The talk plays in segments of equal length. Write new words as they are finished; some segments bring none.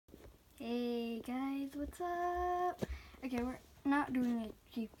Hey guys, what's up? Okay, we're not doing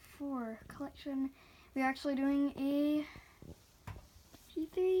a G4 collection. We're actually doing a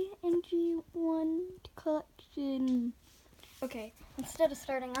G3 and G1 collection. Okay, instead of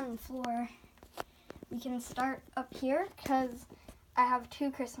starting on the floor, we can start up here because I have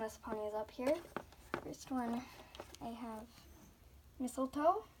two Christmas ponies up here. First one, I have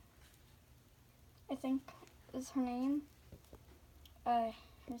Mistletoe, I think is her name.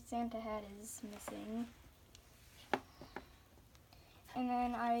 Her Santa hat is missing. And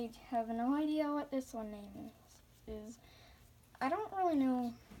then I have no idea what this one name is. I don't really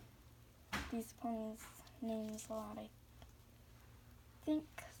know these ponies' names a lot. I think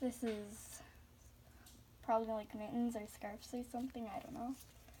this is probably like Mittens or Scarfs or something, I don't know.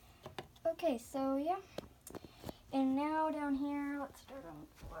 Okay, so yeah. And now down here, let's start on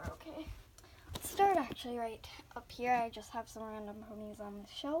the floor, okay. Let's start actually right up here. I just have some random ponies on the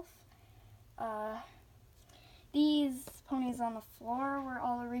shelf. These ponies on the floor were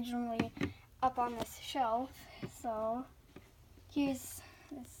all originally up on this shelf. So here's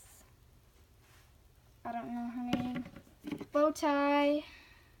this, I don't know her name, Bowtie.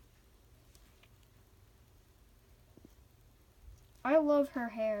 I love her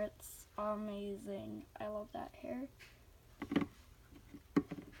hair, it's amazing. I love that hair.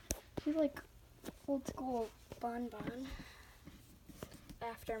 She's like old school bonbon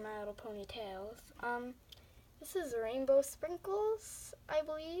after my little ponytails. This is Rainbow Sprinkles, I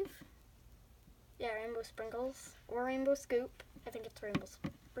believe. Yeah, Rainbow Sprinkles or Rainbow Scoop. I think it's Rainbow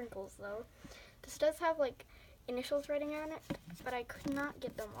Sprinkles though. This does have like initials writing on it, but I could not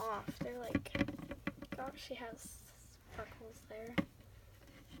get them off. They're like, gosh, she has sparkles there.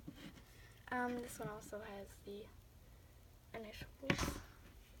 This one also has the initials.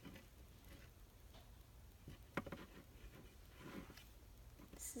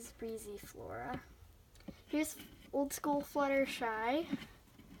 This is Breezy Flora. Here's Old School Fluttershy.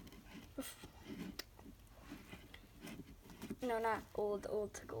 No, not old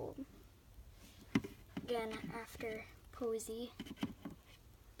school. Again, after Posy.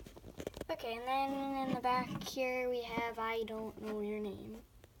 Okay, and then in the back here we have I Don't Know Your Name.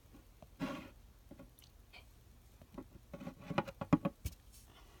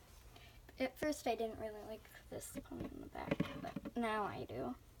 At first I didn't really like this pony in the back, but now I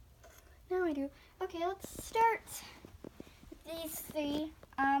do. Okay, let's start with these three.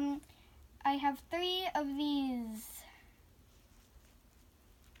 I have three of these.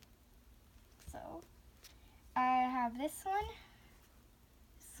 So, I have this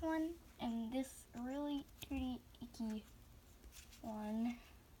one, and this really pretty icky one,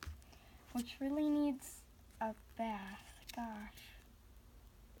 which really needs a bath. Gosh.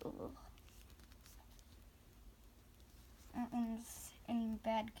 Ugh. That one's in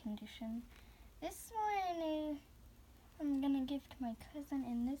bad condition. This one I'm gonna give to my cousin,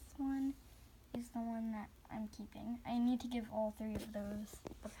 and this one is the one that I'm keeping. I need to give all three of those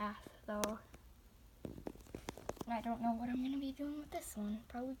a bath, though. I don't know what I'm gonna be doing with this one.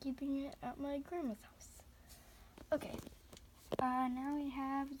 Probably keeping it at my grandma's house. Okay. Now we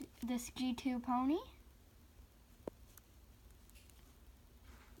have this G2 pony.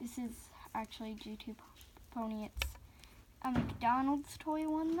 This is actually G2 pony. It's a McDonald's toy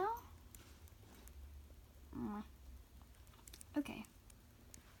one, though. Okay.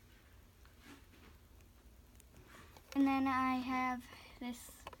 And then I have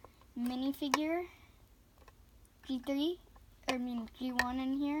this minifigure G3, G1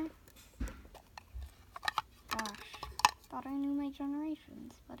 in here. Gosh, thought I knew my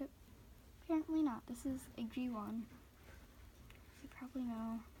generations, but apparently not. This is a G1. You probably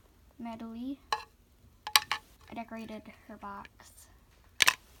know Medley. I decorated her box.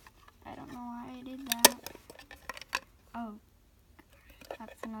 I don't know why I did that. Oh,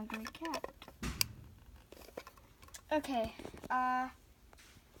 that's an ugly cat. Okay,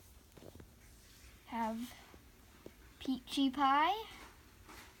 have Peachy Pie.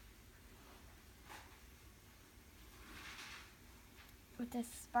 With this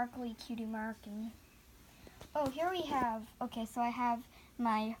sparkly cutie marking. Oh, here we have, okay, so I have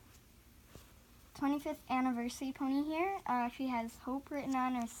my 25th anniversary pony here. She has Hope written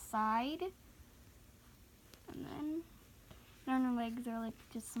on her side. And then on her legs are like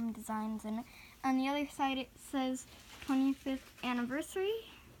just some designs in it. On the other side it says 25th anniversary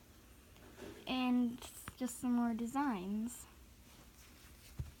and just some more designs.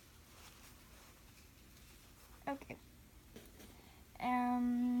 Okay.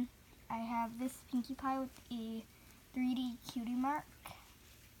 I have this Pinkie Pie with a 3D cutie mark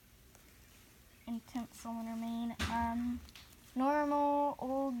and tinsel in her mane. normal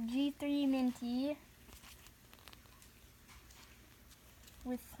old G3 Minty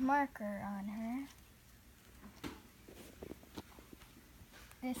with marker on her.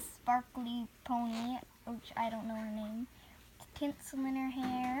 This sparkly pony, which I don't know her name. Tinsel in her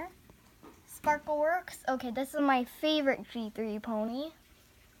hair. Sparkle Works. Okay, this is my favorite G3 pony.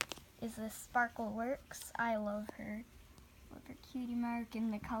 Is this Sparkle Works. I love her. Love her cutie mark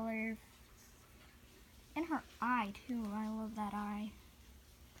and the color. And her eye too. I love that eye.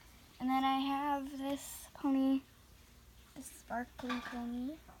 And then I have this pony. This sparkly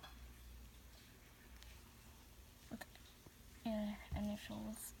pony. With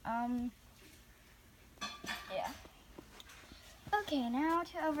initials. Yeah. Okay, now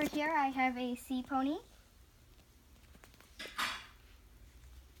to over here I have a sea pony.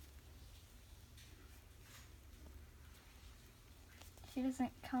 She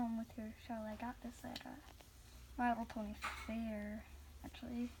doesn't come with her shell. I got this at My Little Pony Fair,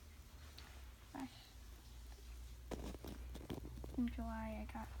 actually. In July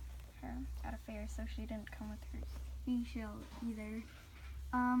I got her at a fair, so she didn't come with her shell either.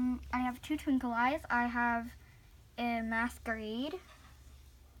 I have two twinkle eyes. I have a masquerade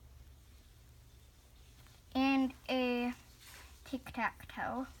and a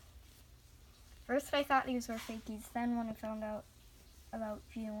tic-tac-toe. First I thought these were fakies, then when I found out about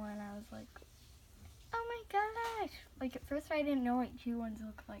G1 I was like, oh my gosh! Like at first I didn't know what G1s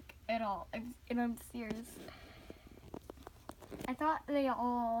look like at all, and I'm serious. I thought they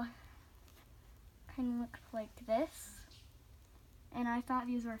all kind of looked like this, and I thought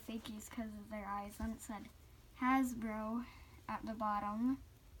these were fakies because of their eyes, and it said Hasbro at the bottom.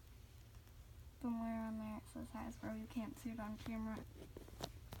 Somewhere on there it says Hasbro. You can't see it on camera.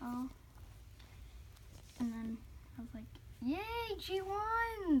 Oh. And then I was like, yay,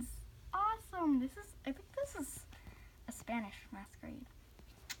 G1s! Awesome! I think this is a Spanish masquerade.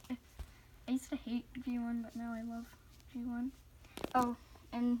 I used to hate G1, but now I love G1. Oh,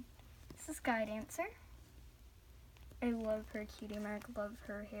 and this is Sky Dancer. I love her cutie mark, love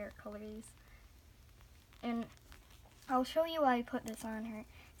her hair colors. And I'll show you why I put this on her.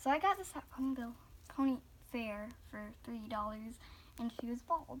 So I got this at Pony Fair for $3, and she was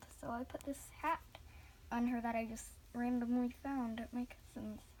bald. So I put this hat on her that I just randomly found at my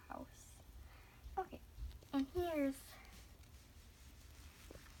cousin's house. Okay, and here's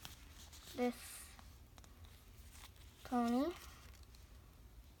this pony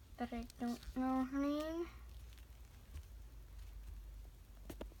that I don't know her name.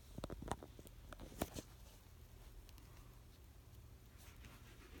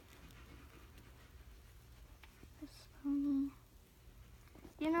 This pony.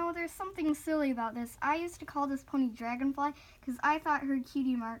 You know, there's something silly about this. I used to call this pony Dragonfly because I thought her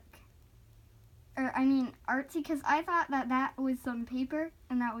cutie mark, artsy, because I thought that was some paper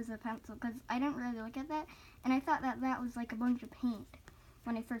and that was a pencil, because I didn't really look at that, and I thought that was like a bunch of paint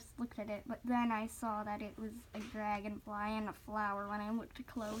when I first looked at it, but then I saw that it was a dragonfly and a flower when I looked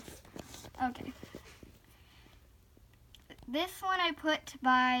close. Okay. This one I put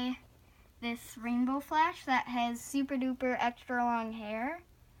by this Rainbow Flash that has super duper extra long hair.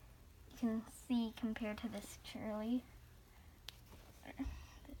 You can see compared to this Shirley.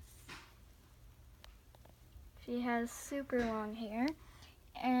 She has super long hair.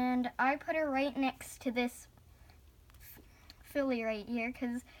 And I put her right next to this filly right here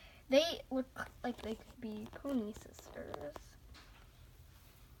because they look like they could be pony sisters.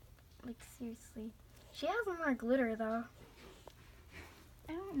 Like seriously. She has more glitter though.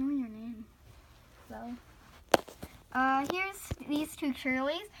 I don't know your name though. Here's these two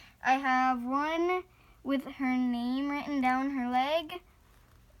Shirleys. I have one with her name written down her leg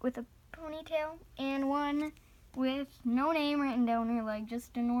with a ponytail, and one with no name written down her leg,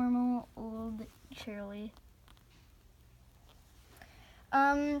 just a normal old Shirley.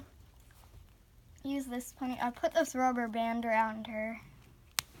 Use this pony. I put this rubber band around her.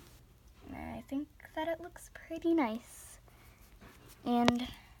 And I think that it looks pretty nice. And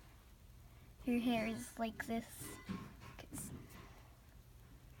her hair is like this.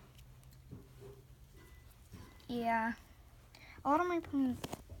 Yeah. A lot of my ponies'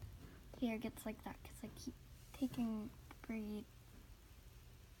 hair gets like that because I keep taking braid.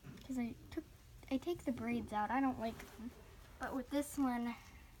 Because I take the braids out. I don't like them. But with this one,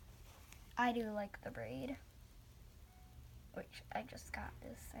 I do like the braid. Which I just got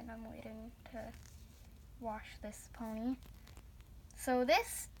this and I'm waiting to wash this pony. So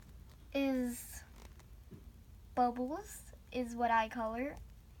this is Bubbles, is what I call her.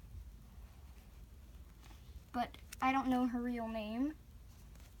 But I don't know her real name.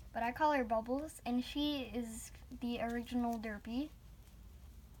 but I call her Bubbles, and she is the original Derpy. You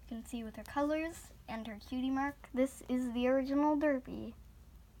can see with her colors and her cutie mark, this is the original Derpy.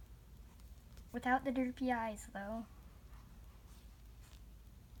 Without the derpy eyes, though.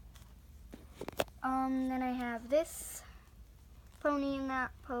 Then I have this pony in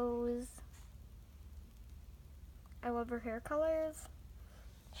that pose. I love her hair colors.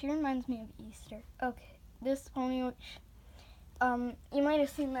 She reminds me of Easter. Okay, this pony, which, you might have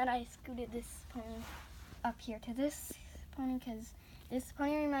seen that I scooted this pony up here to this pony, because this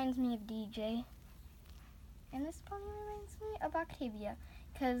pony reminds me of DJ. And this pony reminds me of Octavia,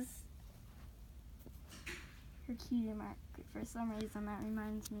 because her cutie mark, for some reason, that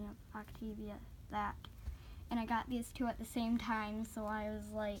reminds me of Octavia, that. And I got these two at the same time, so I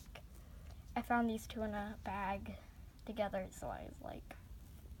was like, I found these two in a bag together, so I was like,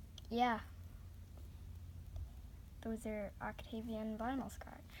 yeah. Those are Octavia and Vinyl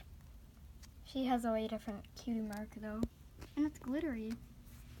Scratch. She has a way different cutie mark, though, and it's glittery.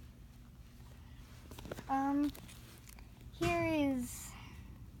 Here is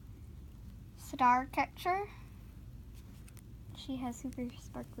Starcatcher. She has super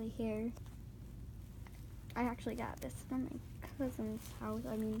sparkly hair. I actually got this from my cousin's house.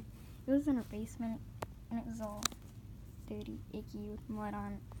 I mean, it was in her basement, and it was all dirty, icky, with mud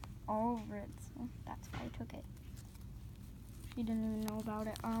on all over it, so that's why I took it. She didn't even know about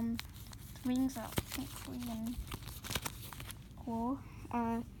it. Its wings are twinkly and cool.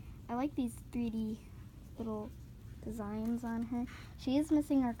 I like these 3D little designs on her. She is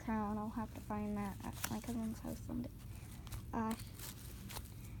missing her crown. I'll have to find that at my cousin's house someday.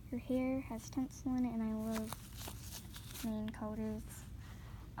 Her hair has tinsel in it, and I love main colors.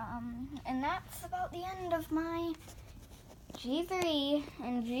 And that's about the end of my G3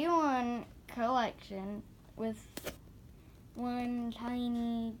 and G1 collection, with one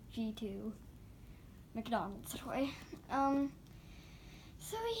tiny G2 McDonald's toy.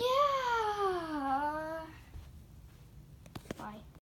 So yeah. Bye.